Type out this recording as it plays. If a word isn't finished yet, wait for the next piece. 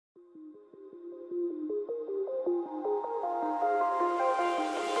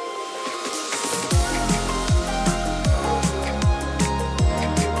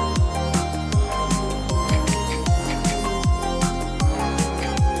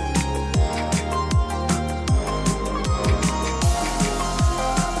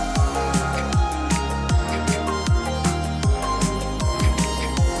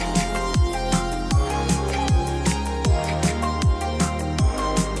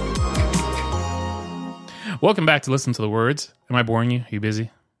Welcome back to Listen to the Words. Am I boring you? Are you busy?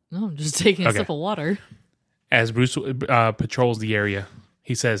 No, I'm just taking a sip of water. As Bruce patrols the area,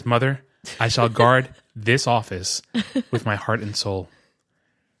 he says, "Mother, I shall guard this office with my heart and soul."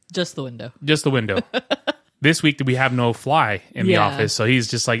 Just the window. Just the window. This week, we have no fly in the office, so he's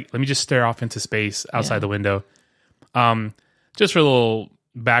just like, let me just stare off into space outside the window. Just for a little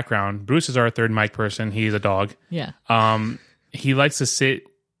background, Bruce is our third mic person. He's a dog. Yeah. He likes to sit.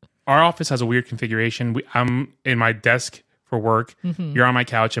 Our office has a weird configuration. I'm in my desk for work. Mm-hmm. You're on my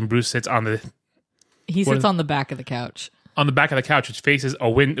couch, and Bruce sits on the. He sits on the back of the couch. On the back of the couch, which faces a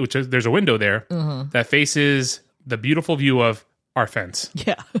window. There's a window there that faces the beautiful view of our fence.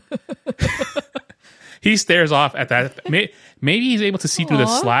 Yeah. He stares off at that. Maybe he's able to see through the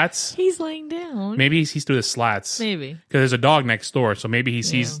slats. He's laying down. Maybe he sees through the slats. Maybe. Because there's a dog next door, so maybe he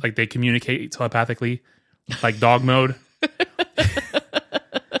sees, like, they communicate telepathically, like dog mode.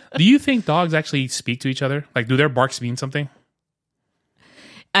 Do you think dogs actually speak to each other? Like, do their barks mean something?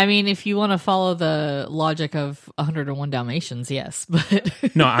 I mean, if you want to follow the logic of 101 Dalmatians, yes.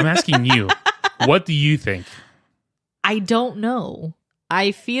 But no, I'm asking you. What do you think? I don't know.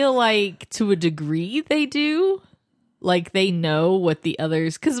 I feel like to a degree they do. Like they know what the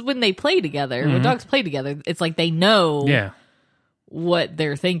others... Because when they play together, when dogs play together, it's like they know what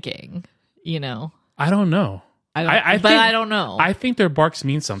they're thinking, you know? I don't know. I don't know. I think their barks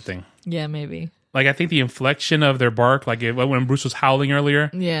mean something. Yeah, maybe. Like, I think the inflection of their bark, like when Bruce was howling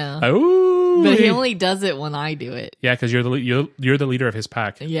earlier. Yeah. Like, ooh. But he only does it when I do it. Yeah, because you're the leader of his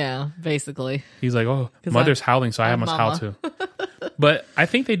pack. Yeah, basically. He's like, oh, mother's howling, so I must howl too. But I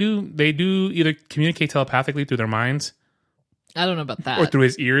think they do either communicate telepathically through their minds. I don't know about that. Or through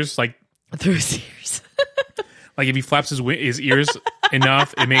his ears. Like through his ears. Like if he flaps his ears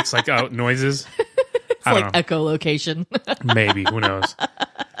enough, it makes like noises. It's like echolocation. Maybe. Who knows?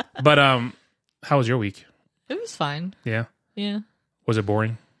 But how was your week? It was fine. Yeah? Yeah. Was it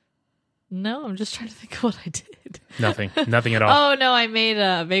boring? No, I'm just trying to think of what I did. Nothing at all. Oh, no, I made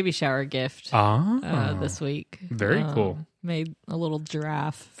a baby shower gift this week. Very cool. Made a little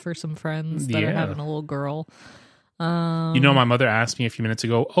giraffe for some friends that are having a little girl. My mother asked me a few minutes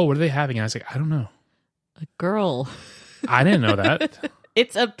ago, oh, what are they having? And I was like, I don't know. A girl. I didn't know that.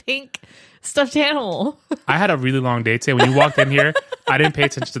 It's a pink stuffed animal. I had a really long day today. When you walked in here, I didn't pay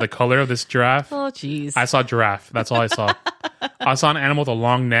attention to the color of this giraffe. Oh, jeez. I saw giraffe. That's all I saw. I saw an animal with a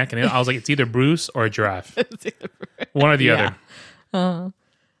long neck, and I was like, it's either Bruce or a giraffe. One or the other.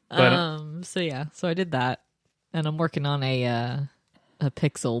 So I did that. And I'm working on a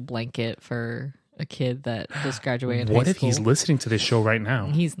pixel blanket for a kid that just graduated high school. What if he's listening to this show right now?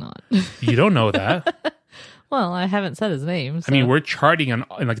 He's not. You don't know that. Well, I haven't said his name. So. I mean, we're charting in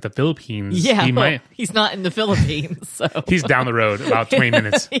like the Philippines. Yeah, he's not in the Philippines, so he's down the road about 20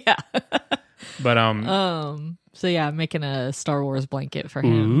 minutes. Yeah. But so yeah, I'm making a Star Wars blanket for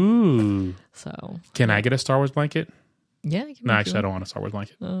him. Ooh. So can I get a Star Wars blanket? Yeah. No, actually, I don't want a Star Wars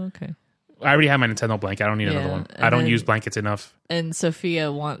blanket. Oh, okay. I already have my Nintendo blanket. I don't need another one. I don't use blankets enough. And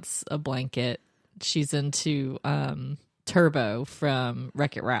Sophia wants a blanket. She's into Turbo from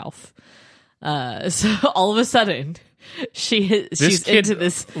Wreck-It Ralph. So all of a sudden, she's into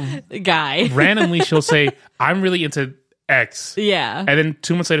this guy. Randomly, she'll say, "I'm really into X." Yeah, and then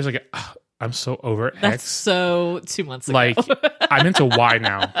 2 months later, she's like, oh, "I'm so over X." That's so 2 months ago. Like, I'm into Y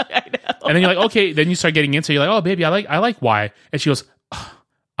now. I know. And then you're like, okay. Then you start getting into it. You're like, "Oh, baby, I like Y." And she goes, oh,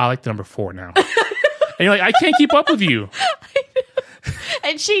 "I like the number 4 now." And you're like, "I can't keep up with you."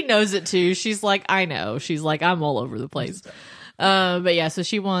 And she knows it too. She's like, I know. She's like, I'm all over the place. But yeah, so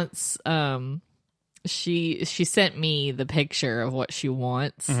she wants. She sent me the picture of what she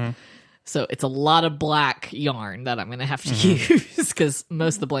wants. Mm-hmm. So it's a lot of black yarn that I'm going to have to use because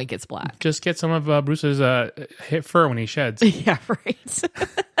most of the blanket's black. Just get some of Bruce's fur when he sheds. Yeah, right.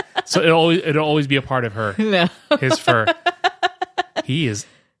 So it'll always be a part of her. No. His fur. He is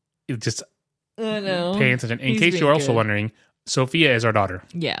just paying attention. In case you're also wondering, Sophia is our daughter.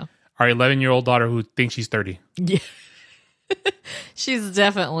 Yeah. Our 11-year-old daughter who thinks she's 30. Yeah. She's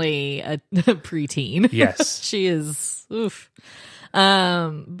definitely a preteen. Yes. She is. Oof. So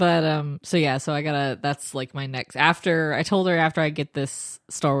I gotta, that's like my next, I told her after I get this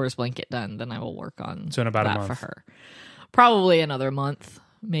Star Wars blanket done, then I will work on so in about that a month for her. Probably another month,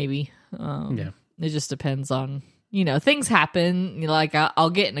 maybe. Yeah. It just depends on, things happen. Like I'll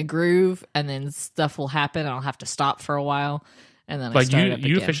get in a groove and then stuff will happen and I'll have to stop for a while. And then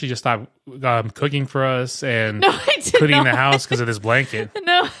you officially just stopped cooking for us and cleaning the house because of this blanket.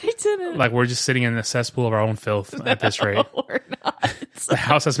 No, I didn't. Like we're just sitting in the cesspool of our own filth at this rate. We're not. The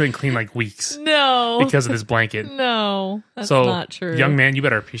house has been cleaned like weeks. No, because of this blanket. No, that's not true. Young man, you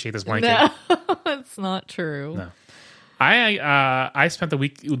better appreciate this blanket. No, That's not true. No. I spent the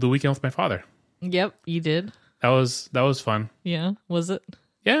weekend with my father. Yep, you did. That was fun. Yeah, was it?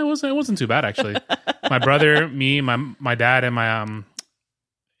 Yeah, it wasn't too bad actually. My brother, me, my dad, and my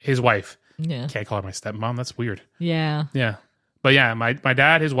his wife. Yeah. Can't call her my stepmom. That's weird. Yeah. Yeah. But yeah, my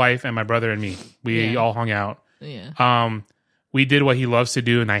dad, his wife, and my brother and me. We all hung out. Yeah. We did what he loves to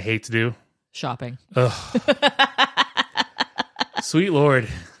do and I hate to do. Shopping. Ugh. Sweet Lord.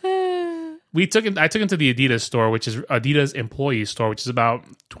 I took him to the Adidas store, which is Adidas employee store, which is about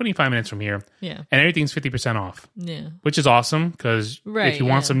 25 minutes from here. Yeah. And everything's 50% off. Yeah. Which is awesome because if you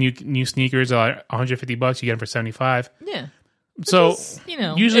want some new sneakers at $150, you get them for 75. Yeah. So,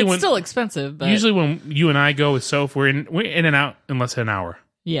 usually it's still expensive, but usually when you and I go with Soph, we're in and out in less than an hour.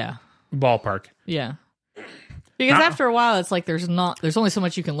 Yeah. Ballpark. Yeah. Because after a while, it's like there's only so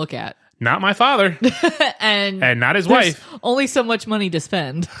much you can look at. Not my father. and not his wife. Only so much money to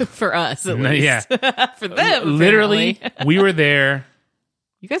spend for us, at least. Yeah. For them, literally, we were there.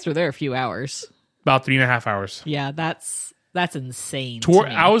 You guys were there a few hours. About 3.5 hours. Yeah, that's insane. To me.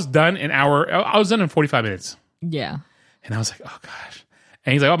 I was done in 45 minutes. Yeah. And I was like, oh gosh.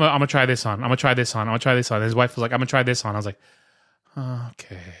 And he's like, I'm gonna try this on. I'm gonna try this on. I'm gonna try this on. And his wife was like, I'm gonna try this on. I was like,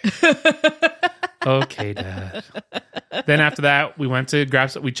 okay. Okay, Dad. Then after that, we went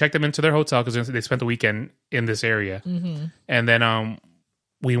to we checked them into their hotel because they spent the weekend in this area. Mm-hmm. And then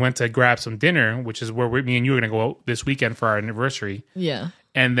we went to grab some dinner, which is where me and you are going to go out this weekend for our anniversary. Yeah.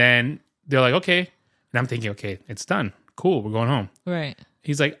 And then they're like, okay. And I'm thinking, okay, it's done. Cool, we're going home. Right.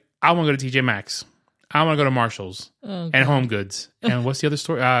 He's like, I want to go to TJ Maxx. I want to go to Marshall's and Home Goods. And what's the other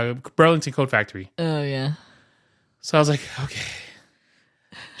store? Burlington Coat Factory. Oh, yeah. So I was like, okay.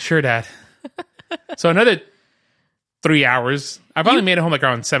 Sure, Dad. So another 3 hours. I probably made it home like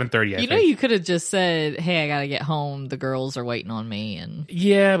around 7:30. You know, you could have just said, "Hey, I gotta get home. The girls are waiting on me." And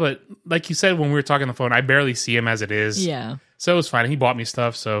yeah, but like you said when we were talking on the phone, I barely see him as it is. Yeah, so it was fine. He bought me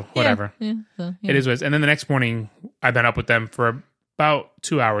stuff, so whatever. Yeah. It is what it is. And then the next morning, I've been up with them for about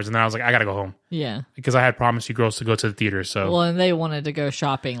 2 hours, and then I was like, I gotta go home. Yeah, because I had promised you girls to go to the theater. So and they wanted to go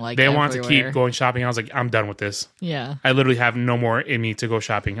shopping. Like they everywhere. wanted to keep going shopping. I was like, I'm done with this. Yeah, I literally have no more in me to go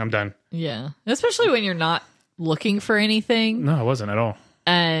shopping. I'm done. Yeah, especially when you're not looking for anything. No, I wasn't at all.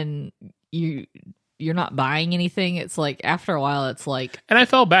 And you're not buying anything. It's like after a while, it's like. And I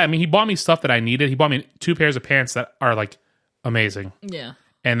felt bad. I mean, he bought me stuff that I needed. He bought me 2 pairs of pants that are like amazing. Yeah.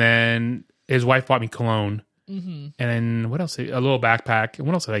 And then his wife bought me cologne. Mm-hmm. And then what else? A little backpack. And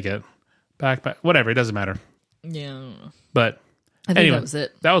what else did I get? Backpack. Whatever. It doesn't matter. Yeah. But I think anyway, that was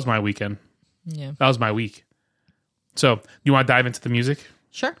it. That was my weekend. Yeah. That was my week. So you want to dive into the music?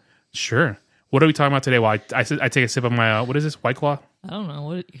 Sure. Sure. What are we talking about today? Well, I take a sip of my, what is this? White Claw? I don't know.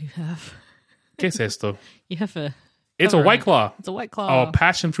 What do you have? ¿Qué es esto? You have a... It's a White Claw. It's a White Claw. Oh,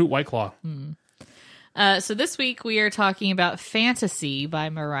 passion fruit White Claw. So this week we are talking about Fantasy by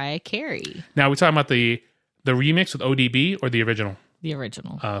Mariah Carey. Now, are we talking about the remix with ODB or the original? The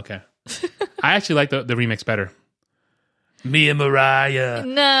original. Oh, okay. I actually like the remix better. Me and Mariah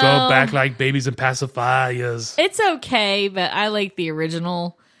No. go back like babies and pacifiers. It's okay, but I like the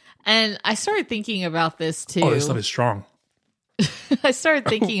original. And I started thinking about this too. Oh, this stuff is strong. I started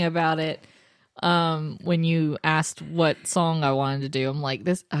thinking about it when you asked what song I wanted to do. I'm like,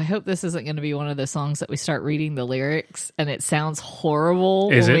 I hope this isn't going to be one of the songs that we start reading the lyrics and it sounds horrible.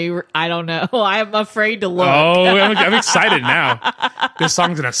 Is it? I don't know. I'm afraid to look. Oh, I'm excited now. This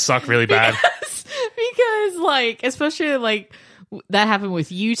song's going to suck really bad. Because like, especially like that happened with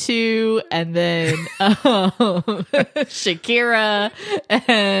U2 and then Shakira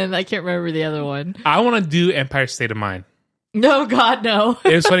and I can't remember the other one. I want to do Empire State of Mind. No, God, no.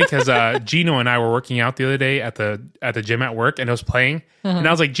 It was funny because Gino and I were working out the other day at the gym at work, and it was playing. And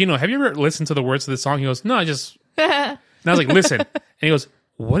I was like, Gino, have you ever listened to the words of this song? He goes, no, I just. And I was like, listen. And he goes,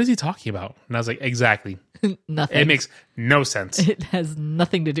 what is he talking about? And I was like, exactly. Nothing. It makes no sense. It has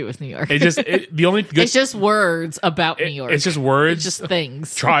nothing to do with New York. The only good. It's just words about New York. It's just words. It's just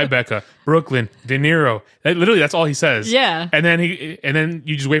things. Tribeca, Brooklyn, De Niro. Literally, that's all he says. Yeah. And then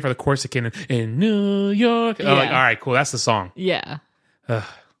you just wait for the chorus to kick in New York. I'm like, all right, cool. That's the song. Yeah.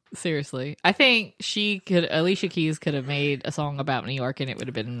 Seriously, I think Alicia Keys could have made a song about New York, and it would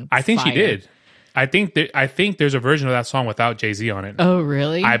have been. I think fire. she did. I think there's a version of that song without Jay-Z on it. Oh,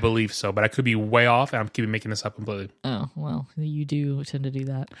 really? I believe so, but I could be way off, and I'm keeping making this up completely. Oh, well, you do tend to do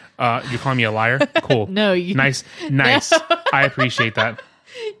that. You're calling me a liar? Cool. No, you... Nice. I appreciate that.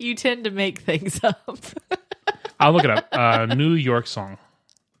 You tend to make things up. I'll look it up. New York song.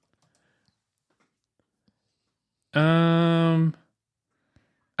 I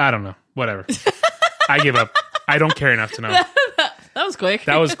don't know. Whatever. I give up. I don't care enough to know. That was quick.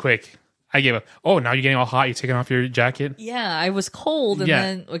 That was quick. I gave up. Oh, now you're getting all hot. You're taking off your jacket. Yeah, I was cold, and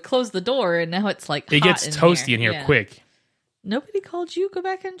then we closed the door, and now it's like it gets toasty in here quick. Nobody called you. Go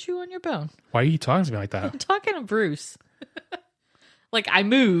back and chew on your bone. Why are you talking to me like that? I'm talking to Bruce. Like, I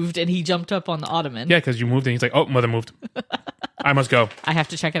moved, and he jumped up on the ottoman. Yeah, because you moved, and he's like, oh, mother moved. I must go. I have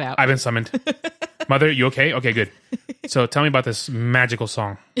to check it out. I've been summoned. Mother, you okay? Okay, good. So tell me about this magical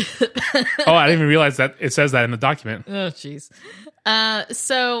song. Oh, I didn't even realize that it says that in the document. Oh, jeez.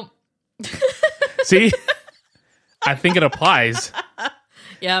 So... See? I think it applies.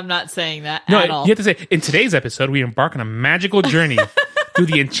 Yeah, I'm not saying that at all. You have to say, in today's episode, we embark on a magical journey through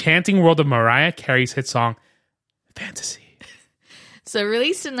the enchanting world of Mariah Carey's hit song, Fantasy. So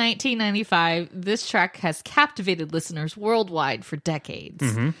released in 1995, this track has captivated listeners worldwide for decades.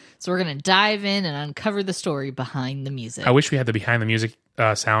 Mm-hmm. So we're going to dive in and uncover the story behind the music. I wish we had the behind the music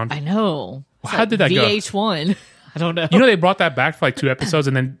sound. I know. Well, how did that go? VH1. I don't know. You know, they brought that back for like 2 episodes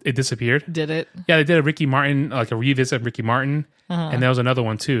and then it disappeared. Did it? Yeah, they did a Ricky Martin, like a revisit of Ricky Martin. And there was another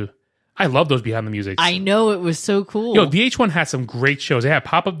one too. I love those behind the music. I know, it was so cool. Yo, VH1 had some great shows. They had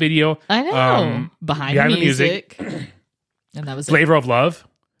pop-up video. I know. Behind the music. And that was Flavor of Love.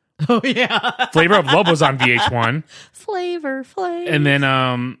 Oh, yeah. Flavor of Love was on VH1. Flavor. And then,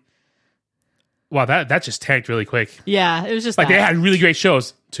 wow, that just tanked really quick. Yeah, it was just like they had really great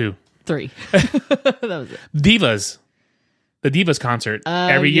shows too. 3. That was it. Divas. The Divas concert.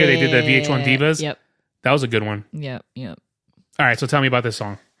 Every year they did the VH1 Divas. Yep. That was a good one. Yep. All right, so tell me about this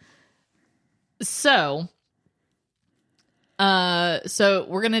song. So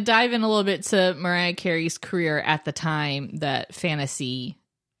we're going to dive in a little bit to Mariah Carey's career at the time that Fantasy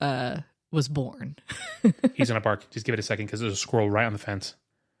was born. He's gonna bark. Just give it a second because there's a squirrel right on the fence.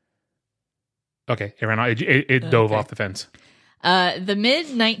 Okay, it ran out. It dove off the fence. The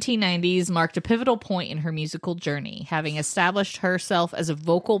mid-1990s marked a pivotal point in her musical journey. Having established herself as a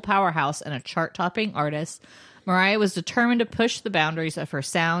vocal powerhouse and a chart-topping artist, Mariah was determined to push the boundaries of her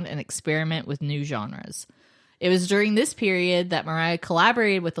sound and experiment with new genres. It was during this period that Mariah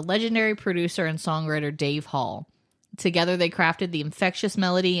collaborated with the legendary producer and songwriter Dave Hall. Together, they crafted the infectious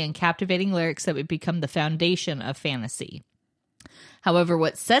melody and captivating lyrics that would become the foundation of Fantasy. However,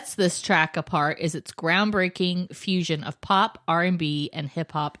 what sets this track apart is its groundbreaking fusion of pop, R&B, and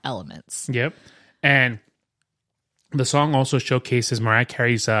hip-hop elements. Yep. And the song also showcases Mariah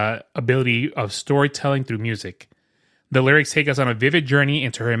Carey's ability of storytelling through music. The lyrics take us on a vivid journey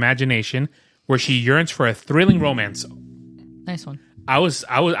into her imagination, where she yearns for a thrilling romance. Nice one. I was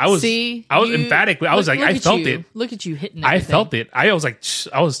emphatic. I was like, I felt it. Look at you hitting everything. I felt it. I was like,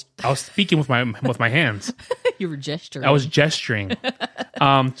 I was speaking with my hands. You were gesturing. I was gesturing.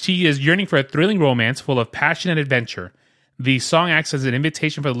 She is yearning for a thrilling romance full of passion and adventure. The song acts as an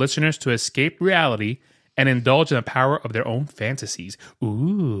invitation for the listeners to escape reality and indulge in the power of their own fantasies.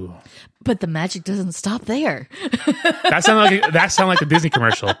 Ooh. But the magic doesn't stop there. That sounded like the Disney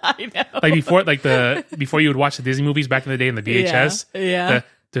commercial. I know. Like before you would watch the Disney movies back in the day in the VHS. Yeah.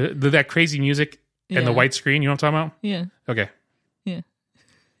 That crazy music and the white screen. You know what I'm talking about? Yeah. Okay. Yeah.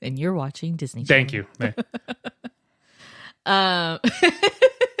 And you're watching Disney Channel. Thank you.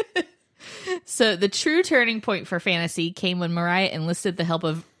 So the true turning point for Fantasy came when Mariah enlisted the help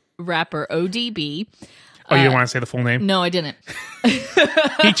of rapper ODB. Oh, you didn't want to say the full name? No, I didn't.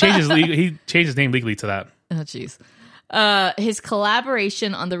 He changed his name legally to that. Oh, jeez. His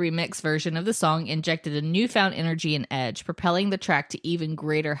collaboration on the remix version of the song injected a newfound energy and edge, propelling the track to even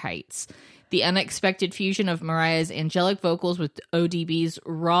greater heights. The unexpected fusion of Mariah's angelic vocals with ODB's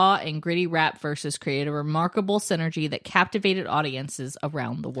raw and gritty rap verses created a remarkable synergy that captivated audiences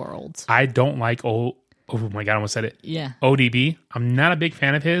around the world. I don't like oh my God, I almost said it. Yeah. ODB. I'm not a big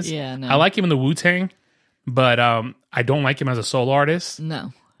fan of his. Yeah, no. I like him in the Wu-Tang, but I don't like him as a solo artist.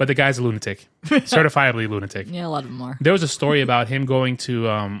 No. But the guy's a lunatic. Certifiably lunatic. Yeah, a lot of them are. There was a story about him going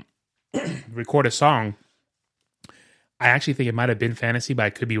to record a song. I actually think it might have been Fantasy, but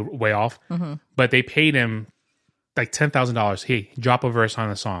I could be way off. Mm-hmm. But they paid him like $10,000. Hey, drop a verse on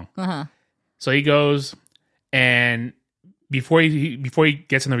the song. Uh-huh. So he goes, and before he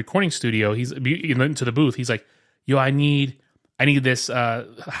gets in the recording studio, he's into the booth. He's like, "Yo, I need this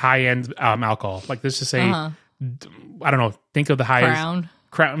high end alcohol. Like, let's just say, I don't know. Think of the highest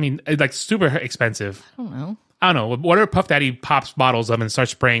Crown. I mean, like super expensive. I don't know. Whatever Puff Daddy pops bottles of and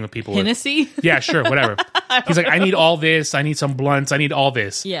starts spraying with people. Hennessy? Yeah, sure, whatever. He's like, I need all this. I need some blunts. I need all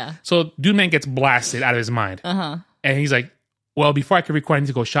this. Yeah. So Dude Man gets blasted out of his mind. Uh-huh. And he's like, well, before I can record, I need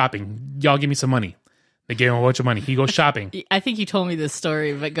to go shopping. Y'all give me some money. They gave him a bunch of money. He goes shopping. I think you told me this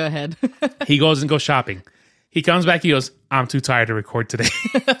story, but go ahead. He goes and goes shopping. He comes back. He goes, I'm too tired to record today.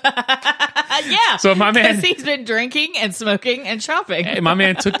 Yeah. So my man, he's been drinking and smoking and shopping. my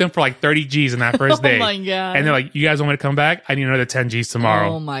man took them for like 30 G's in that first day. Oh my god! And they're like, "You guys want me to come back? I need another 10 G's tomorrow."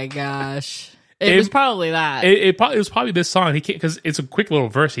 Oh my gosh! It was probably that. It was probably this song. He because it's a quick little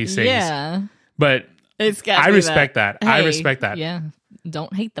verse he sings. Yeah, but it's got. I respect that. Hey, I respect that. Yeah,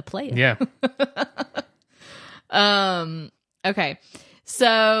 don't hate the player. Yeah. Okay.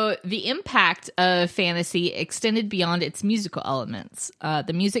 So the impact of Fantasy extended beyond its musical elements.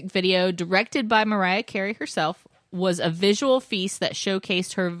 The music video, directed by Mariah Carey herself, was a visual feast that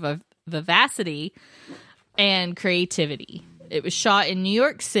showcased her vivacity and creativity. It was shot in New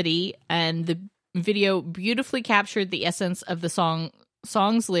York City, and the video beautifully captured the essence of the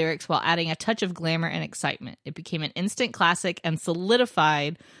song's lyrics while adding a touch of glamour and excitement. It became an instant classic and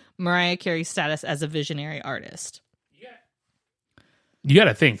solidified Mariah Carey's status as a visionary artist. You got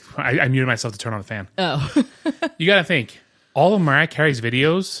to think. I muted myself to turn on the fan. Oh. You got to think. All of Mariah Carey's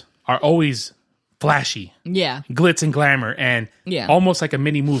videos are always flashy. Yeah. Glitz and glamour and almost like a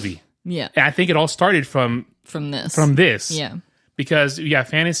mini movie. Yeah. And I think it all started from this. Yeah. Because you got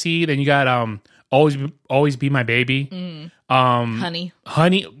Fantasy, then you got Always Be My Baby. Honey,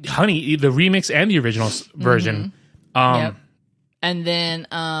 the remix and the original version. Yep. And then,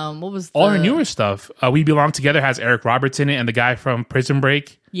 what was all her newer stuff? We Belong Together has Eric Roberts in it, and the guy from Prison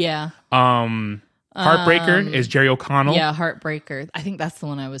Break. Yeah. Heartbreaker is Jerry O'Connell. Yeah, Heartbreaker. I think that's the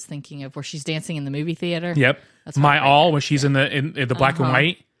one I was thinking of, where she's dancing in the movie theater. Yep. That's My All, when she's in the black and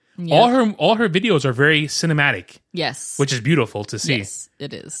white. Yep. All her videos are very cinematic. Yes. Which is beautiful to see. Yes,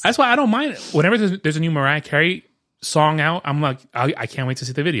 it is. That's why I don't mind whenever there's a new Mariah Carey song out. I'm like, I can't wait to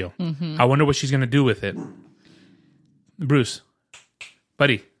see the video. Mm-hmm. I wonder what she's gonna do with it. Bruce.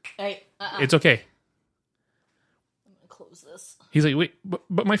 Buddy, hey, it's okay. I'm gonna close this. He's like, wait,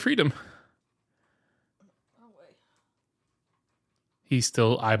 but my freedom. Oh, wait. He's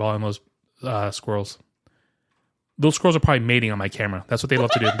still eyeballing those squirrels. Those squirrels are probably mating on my camera. That's what they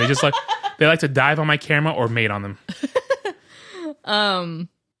love to do. They like to dive on my camera or mate on them.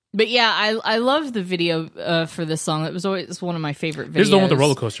 But yeah, I love the video for this song. It was always one of my favorite videos. This is the one with the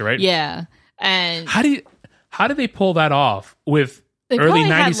roller coaster, right? Yeah, and how did they pull that off with early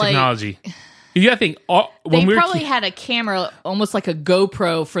 90s technology? You gotta think. They probably had a camera, almost like a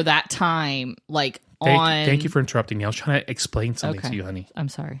GoPro for that time. Thank you for interrupting me. I was trying to explain something to you, honey. I'm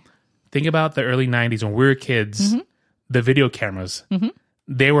sorry. Think about the early 90s when we were kids. Mm-hmm. The video cameras. Mm-hmm.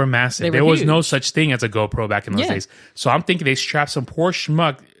 They were massive. There was huge. No such thing as a GoPro back in those days. So I'm thinking they strapped some poor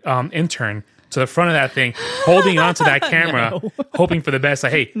schmuck intern to the front of that thing, holding onto that camera, hoping for the best.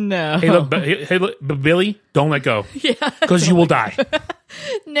 Like, hey, look, but Billy, don't let go, because you will die.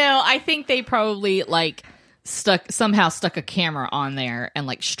 No, I think they probably somehow stuck a camera on there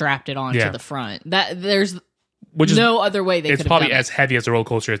and strapped it onto the front. No other way they could have done it. It's probably as heavy as the roller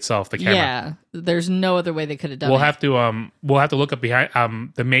coaster itself, the camera. Yeah, there's no other way they could have done it. We'll have to look up behind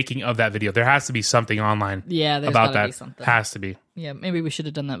the making of that video. There has to be something online about that. Be something. Has to be. Yeah, maybe we should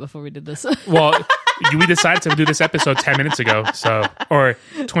have done that before we did this. Well, we decided to do this episode 10 minutes ago, or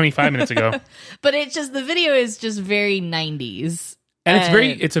 25 minutes ago. But the video is just very 90s.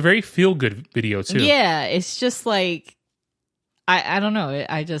 And it's a very feel-good video, too. Yeah, it's just like, I don't know.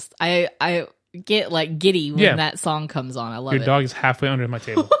 I get giddy when that song comes on. I love it. Your dog is halfway under my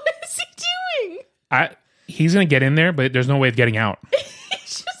table. What is he doing? He's going to get in there, but there's no way of getting out.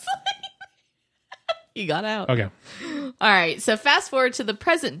 He's just he got out. Okay. All right. So fast forward to the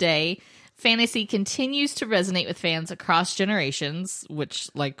present day. Fantasy continues to resonate with fans across generations, which,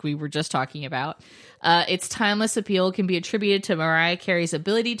 we were just talking about. Its timeless appeal can be attributed to Mariah Carey's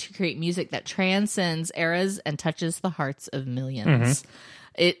ability to create music that transcends eras and touches the hearts of millions.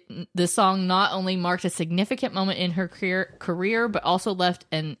 Mm-hmm. The song not only marked a significant moment in her career, but also left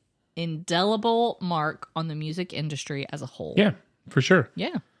an indelible mark on the music industry as a whole. Yeah, for sure.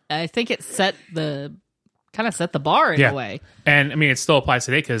 Yeah, I think it set the bar in a way. And I mean, it still applies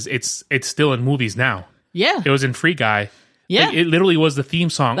today because it's still in movies now. Yeah, it was in Free Guy. Yeah, it literally was the theme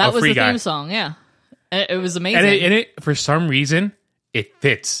song. Of Free Guy. That was the theme song. Yeah, it was amazing. And it for some reason it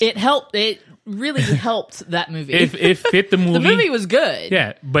fits. It helped. It really helped that movie. It fit the movie. The movie was good.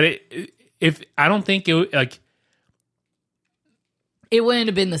 Yeah, but I don't think it it wouldn't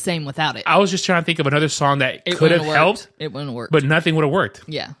have been the same without it. I was just trying to think of another song that could have helped. It wouldn't have worked. But nothing would have worked.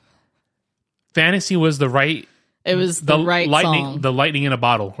 Yeah. Fantasy was the right... It was the right song. The lightning in a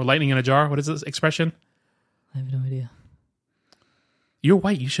bottle. Or lightning in a jar. What is this expression? I have no idea. You're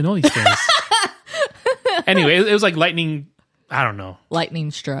white. You should know these things. Anyway, it was like lightning... I don't know. Lightning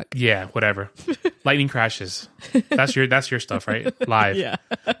struck. Yeah, whatever. Lightning crashes. That's your stuff, right? Live. Yeah.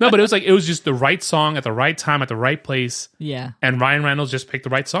 No, but it was just the right song at the right time at the right place. Yeah. And Ryan Reynolds just picked the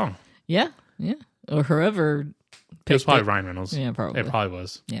right song. Yeah. Yeah. Or whoever. It was probably Ryan Reynolds. Yeah, probably. It probably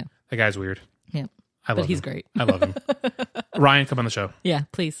was. Yeah. That guy's weird. Yeah. I love But he's him. great. I love him. Ryan, come on the show. Yeah,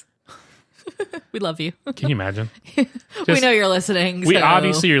 please. We love you. Can you imagine? We know you're listening. We so.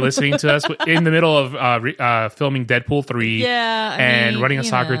 obviously you're listening to us in the middle of filming Deadpool 3 and running a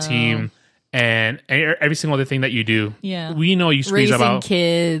soccer team and every single other thing that you do. Yeah. We know you squeeze raising about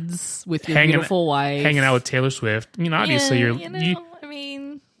kids with your beautiful wife. hanging out with Taylor Swift. I mean, obviously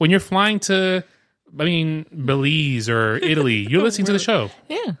when you're flying to Belize or Italy, you're listening to the show.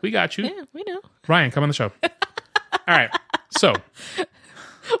 Yeah. We got you. Yeah, we know. Ryan, come on the show. All right. So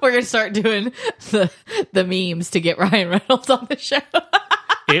we're going to start doing the memes to get Ryan Reynolds on the show.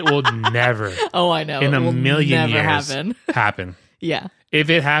 it will never I know. in it a will million never years happen. Yeah. If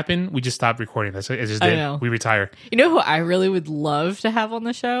it happened, we just stopped recording. That's it. It just I did. know. We retire. You know who I really would love to have on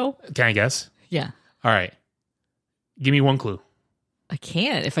the show? Can I guess? Yeah. All right. Give me one clue. I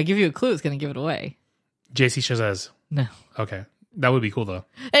can't. If I give you a clue, it's going to give it away. JC Chazez. No. Okay. That would be cool, though.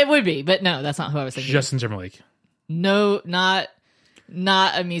 It would be, but no, that's not who I was thinking. Justin Timberlake. No, not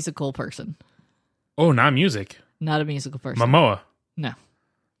a musical person. Oh, not music. Not a musical person. Momoa. No.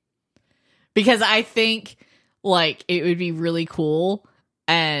 Because I think, like, it would be really cool,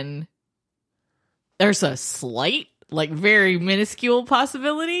 and there's a slight, like, very minuscule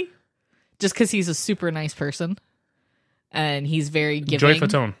possibility, just because he's a super nice person, and he's very giving. Joy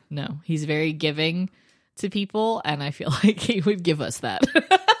Fatone. No, he's very giving to people, and I feel like he would give us that.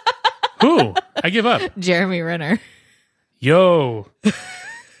 Who? I give up. Jeremy Renner. Yo.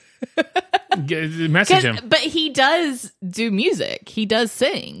 Message him. But he does do music. He does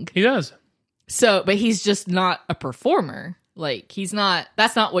sing. He does. So, but he's just not a performer. Like, he's not,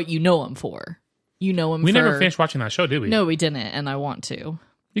 that's not what you know him for. You know him We for... never finished watching that show, did we? No, we didn't, and I want to.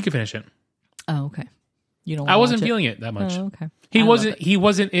 You can finish it. Oh, okay. You don't I wanna wasn't watch feeling it that much. Oh, okay. He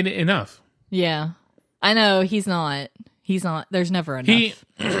wasn't in it enough. Yeah. I know, he's not. There's never enough.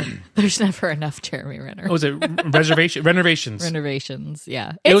 There's never enough Jeremy Renner. What was it? Renovations. Renovations,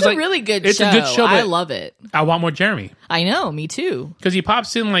 yeah. It's was a like- really good it's show. a good show, I but- love it. I want more Jeremy. I know, me too. Because he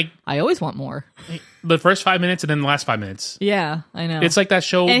pops in like I always want more. the first 5 minutes and then the last 5 minutes. Yeah, I know. It's like that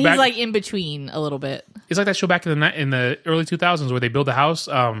show and back, he's like in between a little bit. it's like that show back in the early 2000s where they build a house.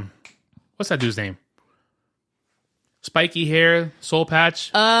 What's that dude's name? Spiky hair, soul patch.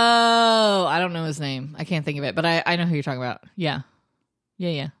 Oh, I don't know his name. I can't think of it, but I know who you're talking about. Yeah.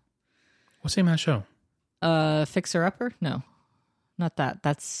 Yeah. What's the name of that show? Fixer Upper? No, not that.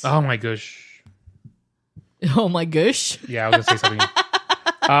 That's Oh my gosh. oh my gosh. Yeah, I was gonna say something.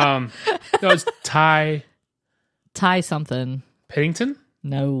 That was Ty something. Pennington.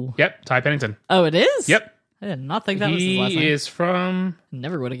 No. Yep, Ty Pennington. Oh, it is. Yep, I did not think that was his last he name. is from.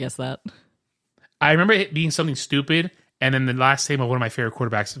 Never would have guessed that. I remember it being something stupid, and then the last name of one of my favorite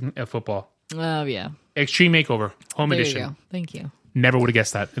quarterbacks of football. Oh yeah. Extreme Makeover, Home There Edition. you go. Thank you. Never would have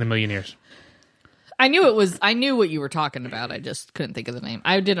guessed that in a million years. I knew what you were talking about. I just couldn't think of the name.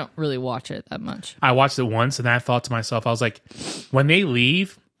 I didn't really watch it that much. I watched it once, and then I thought to myself, I was like, when they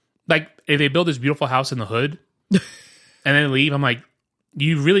leave, like if they build this beautiful house in the hood, and then leave, I'm like,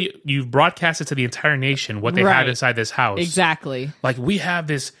 you've broadcasted to the entire nation what they have Right. inside this house. Exactly. Like we have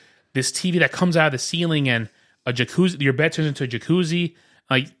this TV that comes out of the ceiling and a jacuzzi. Your bed turns into a jacuzzi.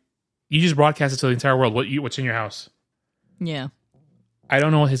 Like you just broadcast it to the entire world. What's in your house? Yeah. I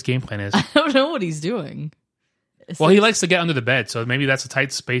don't know what his game plan is. I don't know what he's doing. Well, he likes to get under the bed, so maybe that's a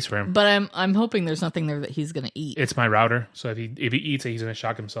tight space for him. But I'm hoping there's nothing there that he's gonna eat. It's my router, so if he eats it, he's gonna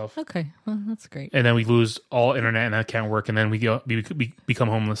shock himself. Okay, well that's great. And then we lose all internet, and that can't work. And then we become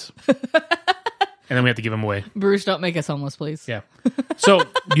homeless. And then we have to give him away. Bruce, don't make us homeless, please. Yeah. So,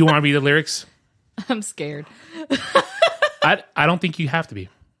 do you want to read the lyrics? I'm scared. I don't think you have to be.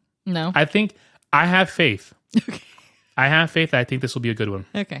 No. I think I have faith. Okay. I have faith that I think this will be a good one.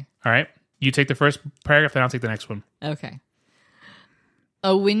 Okay. All right. You take the first paragraph, then I'll take the next one. Okay.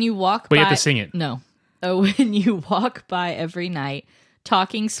 Oh, when you walk But by... you have to sing it. No. Oh, when you walk by every night,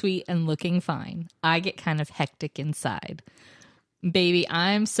 talking sweet and looking fine, I get kind of hectic inside. Baby,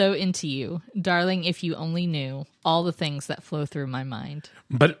 I'm so into you. Darling, if you only knew all the things that flow through my mind.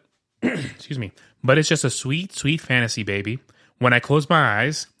 But, excuse me. But it's just a sweet, sweet fantasy, baby. When I close my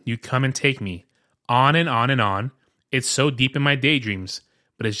eyes, you come and take me. On and on and on. It's so deep in my daydreams.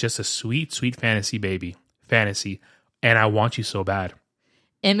 But it's just a sweet, sweet fantasy, baby. Fantasy. And I want you so bad.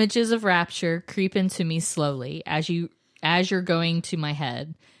 Images of rapture creep into me slowly as you're going to my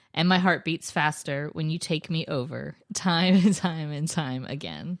head, and my heart beats faster when you take me over, time and time and time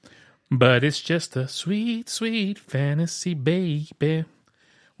again. But it's just a sweet, sweet fantasy, baby.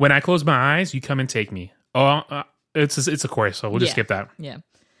 When I close my eyes, you come and take me. Oh, it's a chorus, so we'll just skip that. Yeah.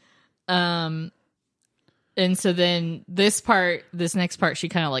 And so then this next part, she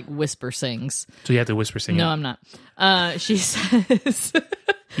kind of like whisper sings. So you have to whisper sing. No, I'm not. She says,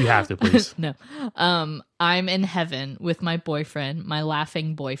 You have to, please. No. I'm in heaven with my boyfriend, my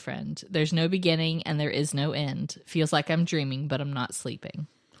laughing boyfriend. There's no beginning and there is no end. Feels like I'm dreaming, but I'm not sleeping.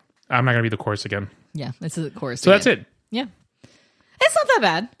 I'm not going to be the chorus again. Yeah, it's the chorus. So again. that's it. Yeah. It's not that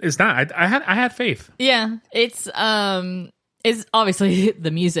bad. It's not. I had faith. Yeah. It's obviously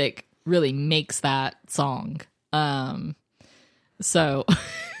the music really makes that song. So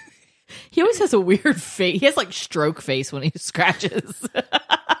he always has a weird face. He has like stroke face when he scratches.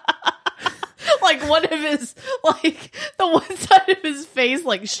 Like one of his, like the one side of his face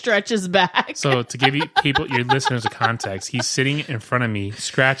like stretches back. So to give you people, your listeners a context, he's sitting in front of me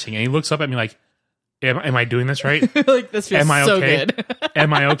scratching and he looks up at me like, am I doing this right? Like this feels so good.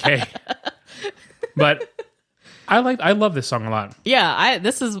 Am I okay? But I love this song a lot. Yeah,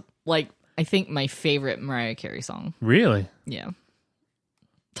 this is like I think my favorite Mariah Carey song. Really? Yeah.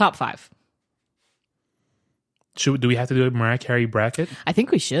 Top 5. Do we have to do a Mariah Carey bracket? I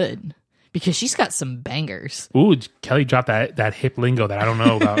think we should. Because she's got some bangers. Ooh, Kelly dropped that hip lingo that I don't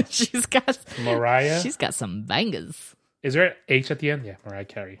know about. She's got Mariah. She's got some bangers. Is there an H at the end? Yeah, Mariah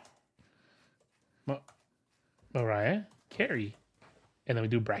Carey. Mariah Carey. And then we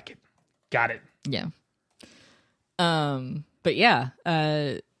do bracket. Got it. Yeah. But yeah,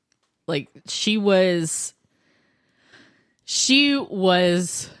 like she was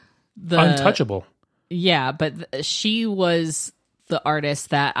the untouchable. Yeah, but she was the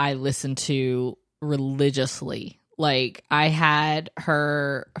artist that I listened to religiously. Like I had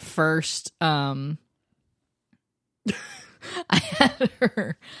her first I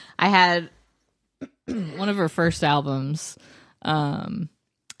had one of her first albums.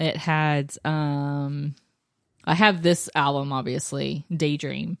 It had I have this album obviously,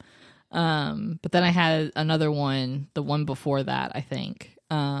 Daydream. But then I had another one, the one before that, I think.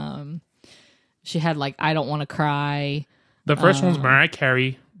 She had like I Don't Want to Cry. The first one's Mariah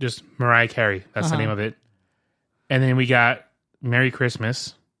Carey, just Mariah Carey. That's the name of it. And then we got Merry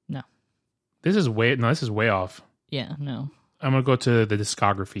Christmas. No. This is way off. Yeah, no. I'm going to go to the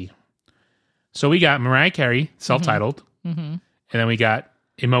discography. So we got Mariah Carey, self-titled. Mm-hmm. And then we got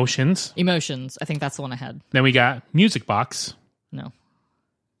Emotions. Emotions. I think that's the one I had. Then we got Music Box. No.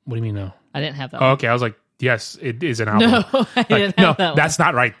 What do you mean no? I didn't have that one. one. Okay, I was like, yes, it is an album. No, I didn't have that one. That's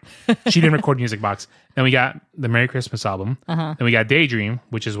not right. She didn't record Music Box. Then we got the Merry Christmas album. Then we got Daydream,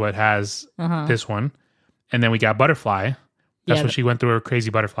 which is what has this one. And then we got Butterfly. That's when she went through her crazy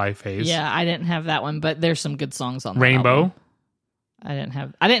butterfly phase. Yeah, I didn't have that one, but there's some good songs on that Rainbow. album.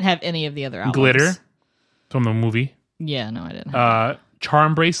 I didn't have any of the other albums. Glitter from the movie. Yeah, no, I didn't have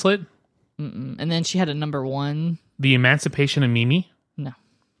Charm Bracelet. And then she had a number 1. The Emancipation of Mimi. No.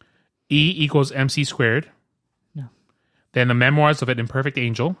 E equals MC squared. No. Then the Memoirs of an Imperfect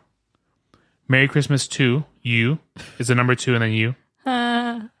Angel. Merry Christmas 2, You is the number 2, and then You.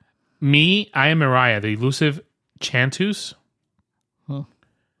 Me, I Am Mariah, the elusive Chantus. Huh.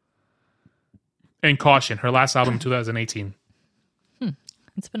 And Caution, her last album in 2018.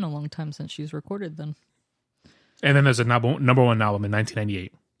 It's been a long time since she's recorded then. And then there's a number 1 album in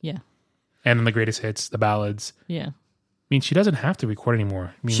 1998. Yeah. And then the greatest hits, the ballads. Yeah. I mean, she doesn't have to record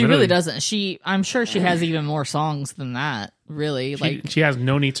anymore. I mean, she really doesn't. I'm sure she has even more songs than that. Really, she has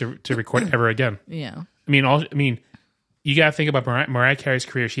no need to record ever again. Yeah. I mean, you got to think about Mariah Carey's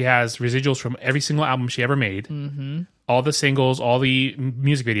career. She has residuals from every single album she ever made, all the singles, all the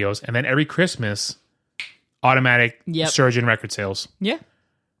music videos, and then every Christmas, automatic surge in record sales. Yeah,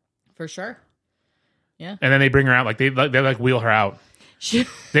 for sure. Yeah, and then they bring her out they wheel her out.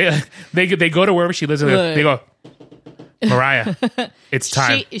 They go to wherever she lives. And they go, Mariah, it's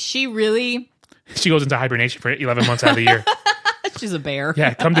time. She really. She goes into hibernation for 11 months out of the year. She's a bear.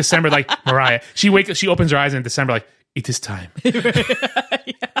 Yeah, come December, like Mariah. She opens her eyes in December, like it is time.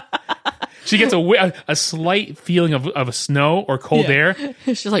 She gets a slight feeling of a snow or cold air.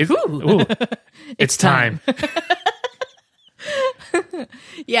 She's like, ooh. It's time.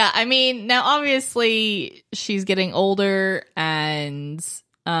 Yeah, I mean, now obviously she's getting older, and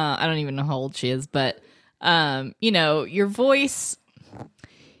I don't even know how old she is, but your voice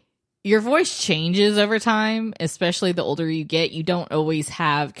changes over time, especially the older you get. You don't always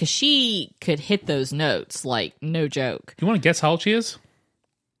have, because she could hit those notes like no joke. You want to guess how old she is?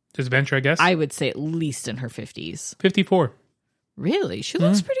 Just venture, I guess. I would say at least in her 50s. 54. Really? She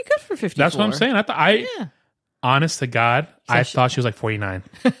looks pretty good for 54. That's what I'm saying. Honest to God, I thought she was like 49.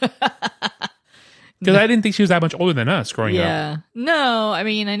 Because I didn't think she was that much older than us growing up. Yeah. No, I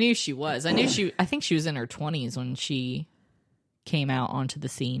mean, I knew she was. I think she was in her 20s when she came out onto the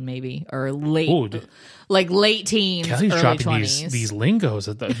scene, maybe, or late, Ooh, late teens, Kelly's early dropping 20s. these lingos,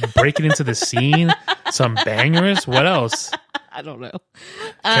 breaking into the scene, some bangers. What else? I don't know.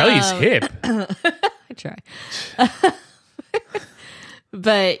 Kelly's hip. I try.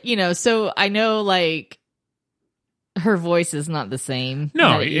 But, so I know, like, her voice is not the same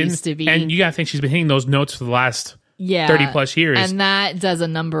that it used to be. And you got to think she's been hitting those notes for the last 30 plus years. And that does a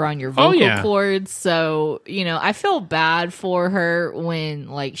number on your vocal cords. So, I feel bad for her when,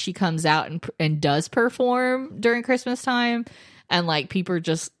 like, she comes out and does perform during Christmas time, and, like, people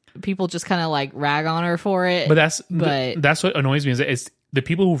just kind of, like, rag on her for it. But that's what annoys me, is that it's the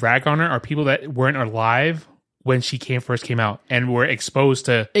people who rag on her are people that weren't alive when she first came out and were exposed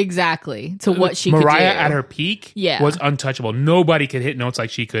to what she Mariah could do. at her peak was untouchable. Nobody could hit notes like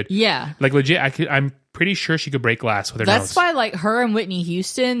she could. Yeah. Like, legit, I'm pretty sure she could break glass with her notes. That's why, like, her and Whitney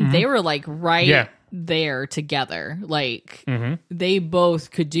Houston, they were, like, there together. Like, they both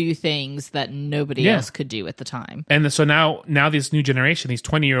could do things that nobody else could do at the time. And so now this new generation, these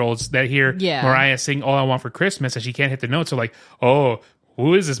 20-year-olds that hear Mariah sing All I Want for Christmas and she can't hit the notes, are like, oh,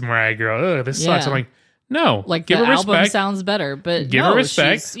 who is this Mariah girl? Ugh, this sucks. I'm like, no, like, give the her album respect. sounds better, but give her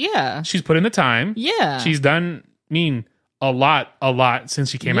respect. She's put in the time. Yeah, she's done. A lot since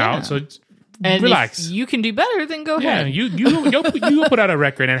she came out. So and relax. If you can do better, then go ahead. You go put out a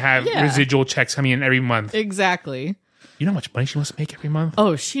record and have residual checks coming in every month. Exactly. You know how much money she wants to make every month?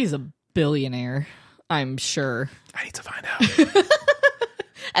 Oh, she's a billionaire, I'm sure. I need to find out.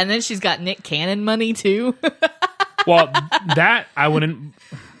 And then she's got Nick Cannon money too. Well, that I wouldn't.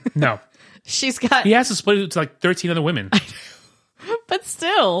 No. He has to split it to like 13 other women. But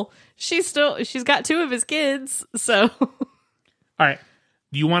still, she's got 2 of his kids, so. All right.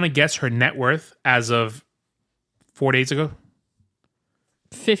 Do you want to guess her net worth as of 4 days ago?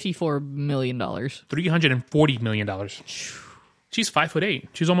 $54 million. $340 million. She's 5'8".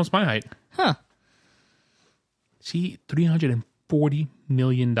 She's almost my height. Huh. $340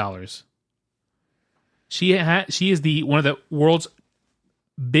 million. She is one of the world's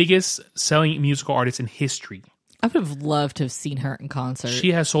biggest selling musical artists in history. I would have loved to have seen her in concert.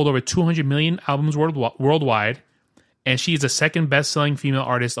 She has sold over 200 million albums worldwide, and she is the second best-selling female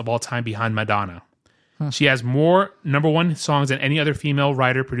artist of all time behind Madonna. She has more number one songs than any other female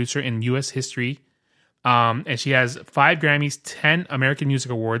writer producer in U.S. history, and she has 5 Grammys, 10 American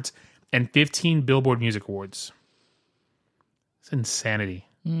Music Awards, and 15 Billboard Music Awards. It's insanity.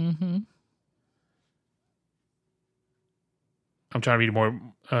 Mm-hmm. I'm trying to read more.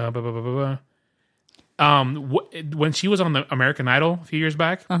 When she was on the American Idol a few years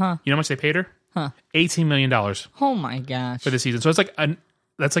back, you know how much they paid her? $18 million. Oh my gosh! For the season, so it's like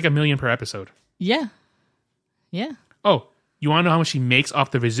that's like $1 million per episode. Yeah. Oh, you want to know how much she makes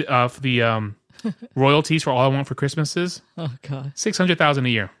off the royalties for All I Want for Christmas is? Oh god, $600,000 a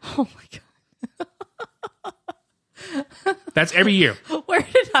year. Oh my god, that's every year. Where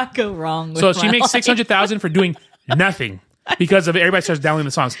did I go wrong? So she makes $600,000 for doing nothing. Because of everybody starts downloading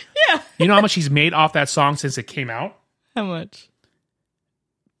the songs. Yeah. You know how much she's made off that song since it came out? How much?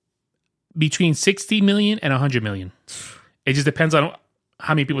 Between 60 million and 100 million. It just depends on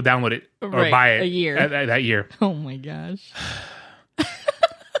how many people download it or buy it a year. That year. Oh my gosh.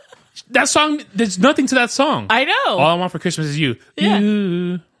 That song, there's nothing to that song. I know. All I Want for Christmas is You. Yeah.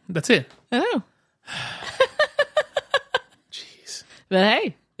 You. That's it. I know. Jeez. But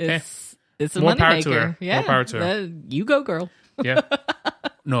hey, it's a more money power maker. to her. Yeah. More power to her. You go, girl. Yeah.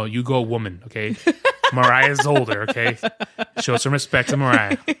 No, you go, woman. Okay. Mariah's older. Okay. Show some respect to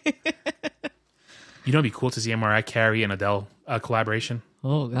Mariah. You know, it'd be cool to see a Mariah Carey and Adele collaboration.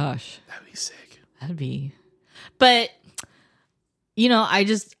 Oh gosh, that'd be sick. That'd be. But she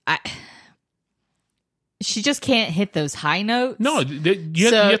just can't hit those high notes. No,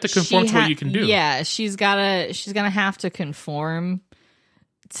 you have to conform to what you can do. Yeah, she's gonna have to conform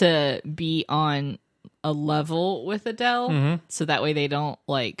to be on a level with Adele, so that way they don't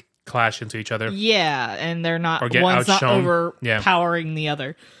like clash into each other. Yeah, and they're not, or get one's outshone. Not overpowering the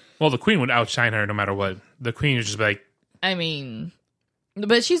other. Well, the Queen would outshine her no matter what. The Queen is just like, I mean,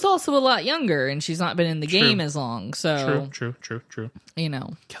 but she's also a lot younger, and she's not been in the game as long. So true. You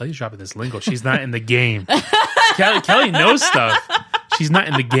know, Kelly's dropping this lingo. She's not in the game. Kelly knows stuff. She's not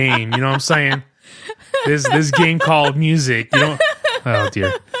in the game. You know what I'm saying? This game called music. You know. Oh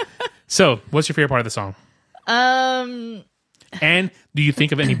dear. So, what's your favorite part of the song? And do you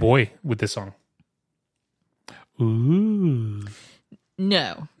think of any boy with this song? Ooh.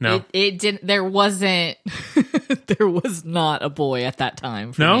 No. It didn't. There wasn't. There was not a boy at that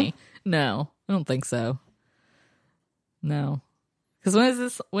time for me. No, I don't think so. No, because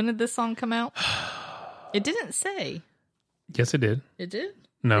when did this song come out? It didn't say. Yes, it did. It did?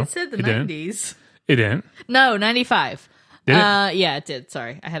 No. It said the it 90s. Didn't. It didn't. No, 95. Did it? Yeah, it did.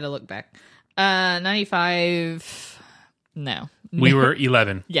 Sorry. I had to look back. 95. No. We were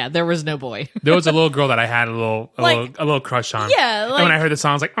 11. Yeah, there was no boy. There was a little girl that I had a little crush on. Yeah. And when I heard the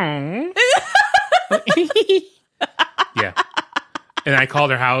song, I was like, oh. Yeah. And I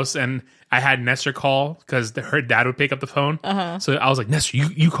called her house and I had Nestor call because her dad would pick up the phone. So I was like, Nestor,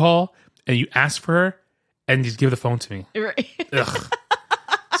 you call and you ask for her and just give the phone to me. Right. Ugh.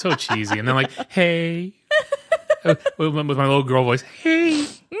 So cheesy. And then like, hey. With my little girl voice, hey.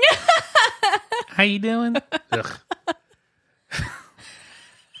 How you doing? Ugh.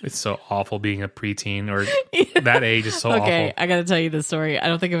 It's so awful being a preteen or that age is so awful. Okay, I got to tell you this story. I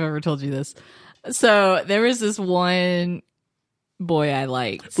don't think I've ever told you this. So there was this one boy I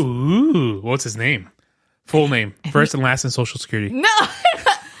liked. Ooh, what's his name? Full name, first and last in Social Security. No,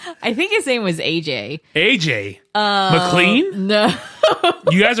 I think his name was AJ. AJ McLean? No,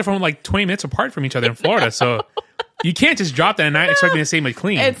 You guys are from like 20 minutes apart from each other in Florida, so you can't just drop that and not expect me to say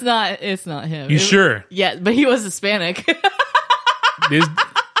McLean. it's not him. You sure? Yeah, but he was Hispanic.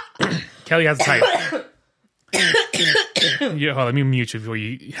 Kelly has a type. Yeah, hold on, let me mute you before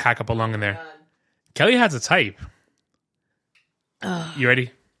you hack up a lung in there. Kelly has a type. You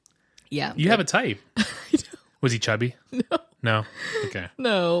ready? Yeah. You have a type. Was he chubby? No. Okay.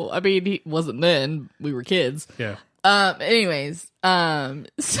 No, I mean he wasn't then. We were kids. Yeah. Anyways,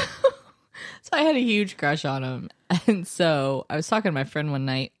 so I had a huge crush on him, and so I was talking to my friend one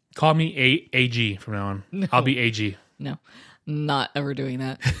night. Call me AG from now on. No. I'll be AG. No, not ever doing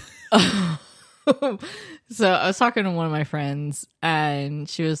that. So I was talking to one of my friends, and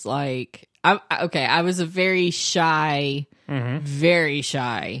she was like, I was a very shy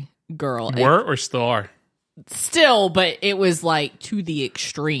girl. Were or still are? Still, but it was like to the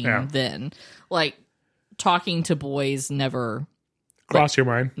extreme then. Like talking to boys never Cross your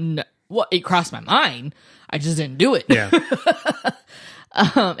mind. No, well, it crossed my mind. I just didn't do it. Yeah.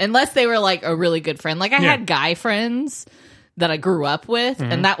 Unless they were like a really good friend. Like I had guy friends that I grew up with,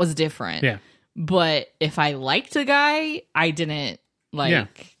 and that was different. Yeah. But if I liked a guy, I didn't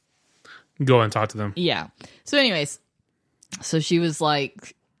like go and talk to them. Yeah. So anyways, so she was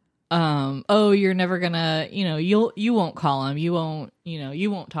like, oh, you're never gonna, you won't call him. You won't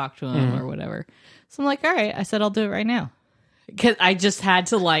talk to him or whatever. So I'm like, all right. I said, I'll do it right now. Cause I just had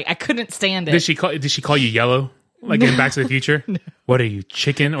to I couldn't stand it. Did she call you yellow? Like in Back to the Future? No. What are you,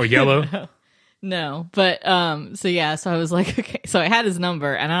 chicken or yellow? No. But, so yeah, so I was like, okay. So I had his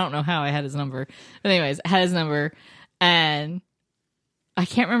number, and I don't know how I had his number. But anyways, I had his number, and I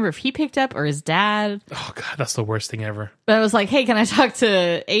can't remember if he picked up or his dad. Oh God, that's the worst thing ever. But I was like, hey, can I talk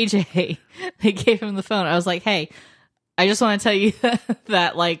to AJ? They gave him the phone. I was like, hey, I just want to tell you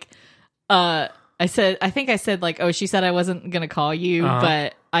that I think I said like, oh, she said I wasn't going to call you,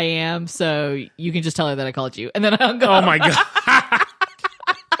 but I am. So you can just tell her that I called you. And then I hung up. Oh my God.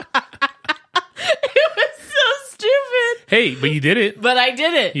 It was so stupid. Hey, but you did it. But I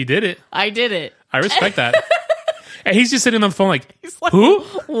did it. You did it. I did it. I respect that. And he's just sitting on the phone like, He's like, who?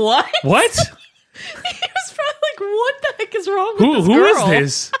 What? What? He was probably like, what the heck is wrong with this Who girl?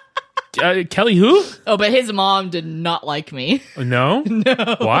 is this? Kelly who? Oh, but his mom did not like me. No?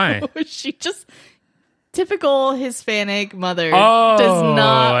 No. Why? She just... Typical Hispanic mother Oh, does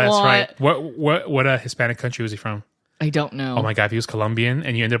not that's want... right. What Hispanic country was he from? I don't know. Oh my God, if he was Colombian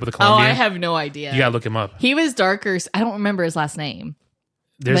and you ended up with a Oh, Colombian. I have no idea. You gotta look him up. He was darker. I don't remember his last name.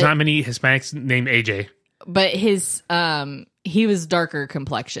 There's not many Hispanics named AJ. But his he was darker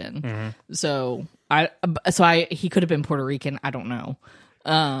complexion. Mm-hmm. So he could have been Puerto Rican. I don't know.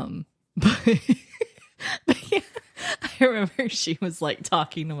 But yeah, I remember she was like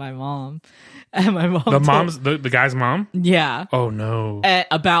talking to my mom, and my mom The guy's mom? Yeah. Oh no.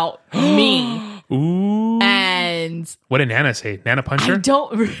 About me. Ooh. And what did Nana say? Nana punch her? I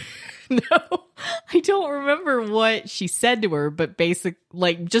don't remember what she said to her, but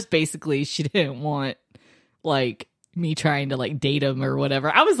basically she didn't want like me trying to like date him or whatever.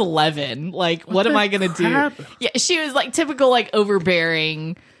 I was 11. Like, what am I gonna do? Yeah, she was like typical like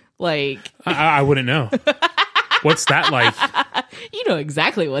overbearing. Like I wouldn't know. What's that like? You know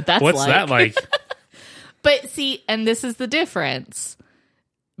exactly what that's What's like. that like? But see, and this is the difference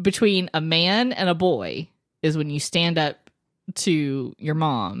between a man and a boy is when you stand up to your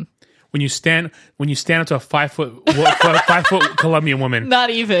mom. When you stand up to a 5 foot Colombian woman. Not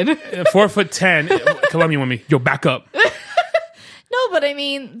even 4'10" Colombian woman. Yo, back up. No, but I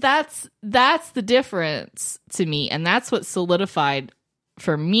mean that's the difference to me, and that's what solidified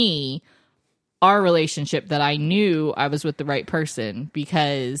for me our relationship, that I knew I was with the right person,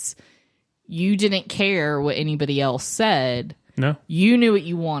 because you didn't care what anybody else said. No. You knew what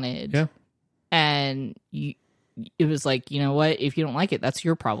you wanted. Yeah. And it was like, you know what? If you don't like it, that's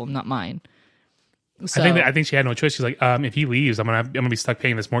your problem, not mine. So, I think she had no choice. She's like, if he leaves, I'm gonna be stuck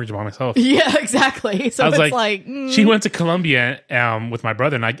paying this mortgage by myself. Yeah, exactly. So it's like she went to Colombia with my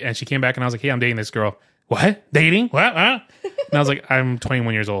brother, and she came back, and I was like, hey, I'm dating this girl. What? Dating? What? Huh? And I was like, I'm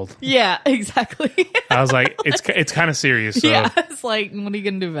 21 years old. Yeah, exactly. I was like, it's kind of serious. So. Yeah, it's like, what are you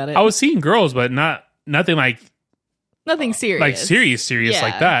gonna do about it? I was seeing girls, but nothing serious, like serious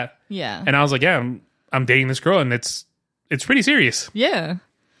like that. Yeah. And I was like, yeah, I'm dating this girl, and it's pretty serious. Yeah.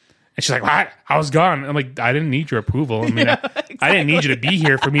 And she's like, what? I was gone. I'm like, I didn't need your approval. I mean, exactly. I didn't need you to be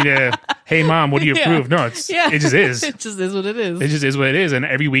here for me to, hey, Mom, what do you approve? No, it just is. It just is what it is. It just is what it is. And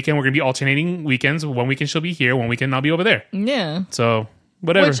every weekend, we're going to be alternating weekends. One weekend she'll be here. One weekend I'll be over there. Yeah. So,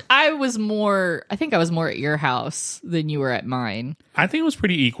 whatever. Which I think I was more at your house than you were at mine. I think it was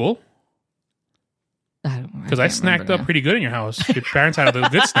pretty equal. I don't know. Because I snacked up pretty good in your house. Your parents had the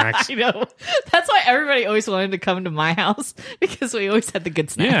good snacks. I know. That's why everybody always wanted to come to my house, because we always had the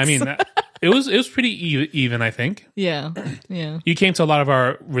good snacks. Yeah, I mean, it was pretty even, I think. Yeah, yeah. You came to a lot of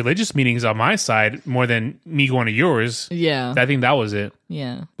our religious meetings on my side more than me going to yours. Yeah. I think that was it.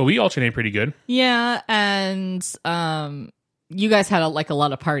 Yeah. But we alternated pretty good. Yeah, and you guys had a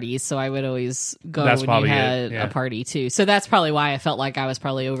lot of parties, so I would always go when you had a party too. So that's probably why I felt like I was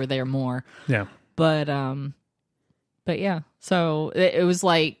probably over there more. Yeah. But yeah, so it was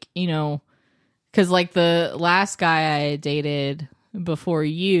like, because like the last guy I dated before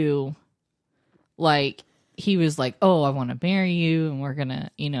you, like he was like, oh, I want to marry you, and we're gonna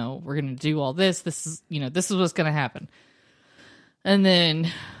do all this. This is what's gonna happen. And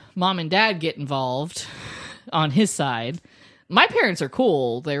then Mom and Dad get involved on his side. My parents are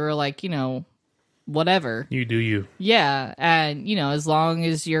cool. They were like, whatever. You do you. Yeah. And, as long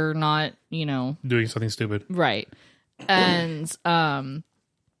as you're not, doing something stupid. Right. And so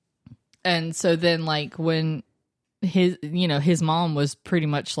then like when his mom was pretty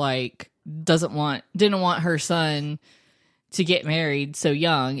much like, didn't want her son to get married so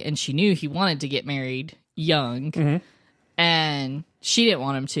young, and she knew he wanted to get married young, mm-hmm. and she didn't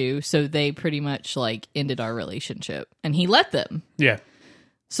want him to, so they pretty much like ended our relationship, and he let them. Yeah.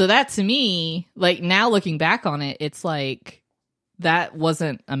 So that to me, like now looking back on it, it's like that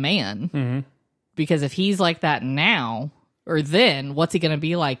wasn't a man. Mm-hmm. Because if he's like that now or then, what's he going to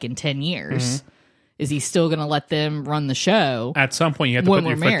be like in 10 years? Mm-hmm. Is he still going to let them run the show? At some point, you have to put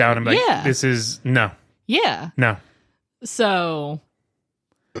your foot down and be like, this is no. Yeah. No. So.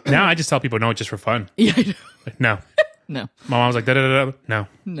 Now I just tell people no, just for fun. Yeah, I know. No. No. My mom's like, da-da-da-da. No.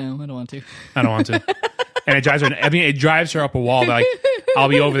 No, I don't want to. I don't want to. And it drives her up a wall. Like, I'll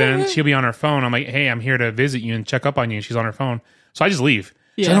be over there and she'll be on her phone. I'm like, hey, I'm here to visit you and check up on you. And she's on her phone. So I just leave.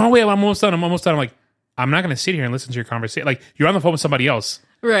 Yeah. She's like, oh, wait, I'm almost done. I'm like, I'm not going to sit here and listen to your conversation. Like, you're on the phone with somebody else.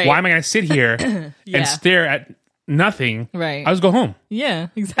 Right. Why am I going to sit here and stare at nothing? Right. I'll just go home. Yeah,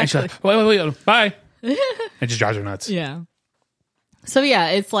 exactly. And she's like, wait, bye. It just drives her nuts. Yeah. So,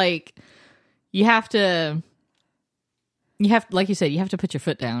 yeah, it's like you have to, like you said, you have to put your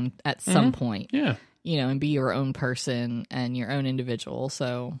foot down at some point. Yeah. And be your own person and your own individual.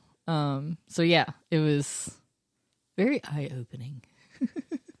 So yeah, it was very eye-opening.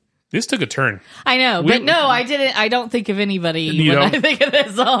 This took a turn. I know, but no, I didn't. I don't think of anybody when I think of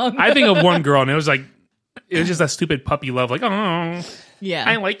this song. I think of one girl, and it was just that stupid puppy love. Like, oh, yeah,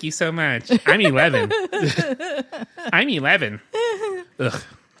 I like you so much. I'm 11. I'm 11. Ugh.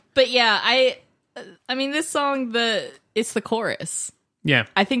 But yeah, I mean, this song, it's the chorus. Yeah.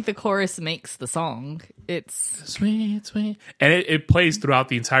 I think the chorus makes the song. It's sweet, sweet. And it plays throughout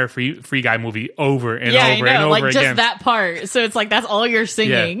the entire Free Guy movie over and over and over like again. Just that part. So it's like, that's all you're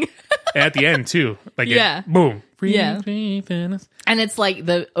singing. Yeah. And at the end, too. Like, boom. Free, and it's like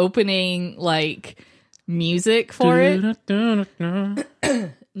the opening, like, music for it.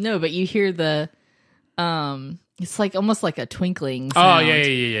 No, but you hear the, it's like almost like a twinkling sound. Oh, yeah.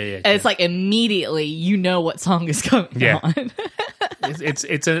 And it's like immediately you know what song is going on.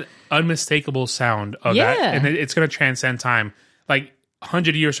 It's an unmistakable sound of that, and it's going to transcend time. Like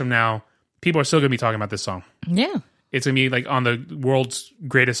 100 years from now, people are still going to be talking about this song. Yeah, it's going to be like on the world's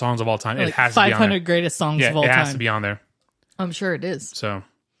greatest songs of all time. Like it has 500 to be on there. Greatest songs of all time. It has to be on there. I'm sure it is. So,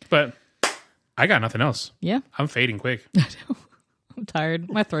 but I got nothing else. Yeah, I'm fading quick. I know. I'm tired.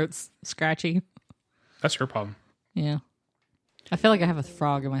 My throat's scratchy. That's her problem. Yeah, I feel like I have a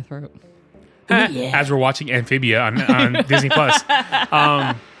frog in my throat. As we're watching Amphibia on Disney Plus.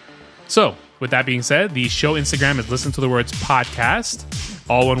 So, with that being said, the show Instagram is Listen to the Words Podcast.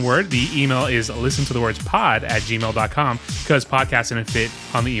 All one word. The email is listentothewordspod@gmail.com. Because because podcast didn't fit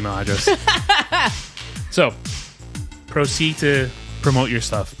on the email address. So, proceed to promote your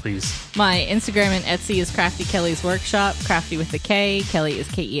stuff, please. My Instagram and Etsy is Crafty Kelly's Workshop. Crafty with a K. Kelly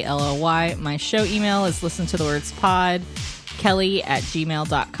is Kelly. My show email is listentotheWordsPod.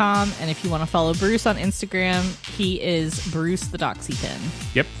 Kelly@gmail.com. And if you want to follow Bruce on Instagram, he is Bruce the Doxy Pin.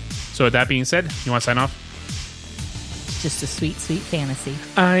 Yep. So with that being said, you want to sign off? It's just a sweet, sweet fantasy.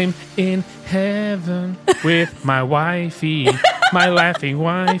 I'm in heaven with my wifey, my laughing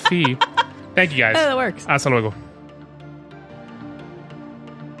wifey. Thank you guys. Oh, that works. Hasta luego.